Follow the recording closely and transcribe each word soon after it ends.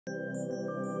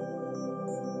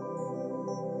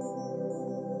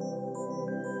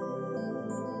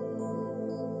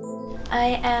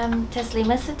I am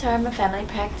Taslima Sattar. I'm a family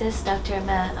practice doctor. I'm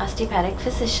an osteopathic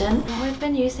physician. We've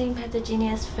been using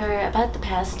Pathogenius for about the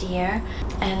past year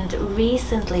and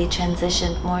recently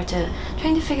transitioned more to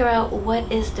trying to figure out what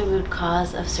is the root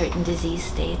cause of certain disease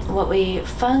states. What we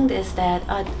found is that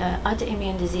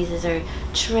autoimmune diseases are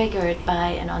triggered by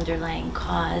an underlying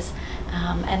cause.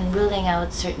 And ruling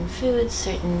out certain foods,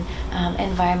 certain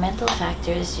environmental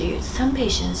factors, some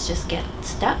patients just get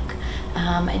stuck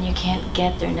and you can't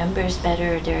get their numbers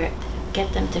better or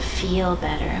get them to feel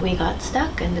better. We got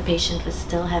stuck and the patient was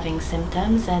still having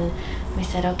symptoms, and we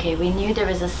said, okay, we knew there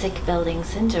was a sick building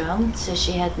syndrome, so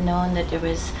she had known that there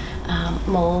was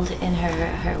mold in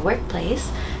her workplace,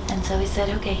 and so we said,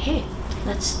 okay, hey,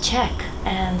 let's check.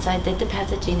 And so I did the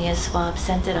Pathogenius swab,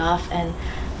 sent it off, and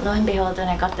lo and behold, when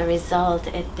I got the result,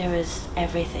 there was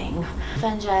everything.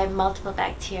 Fungi, multiple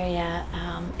bacteria,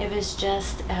 it was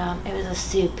just, it was a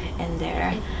soup in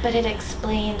there. But it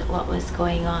explained what was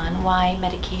going on, why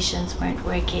medications weren't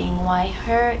working, why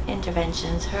her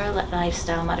interventions, her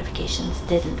lifestyle modifications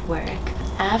didn't work.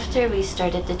 After we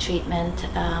started the treatment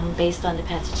based on the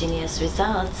Pathogenius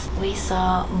results, we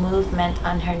saw movement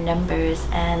on her numbers,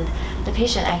 and the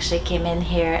patient actually came in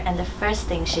here and the first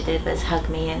thing she did was hug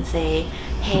me and say,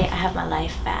 hey, I have my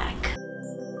life back.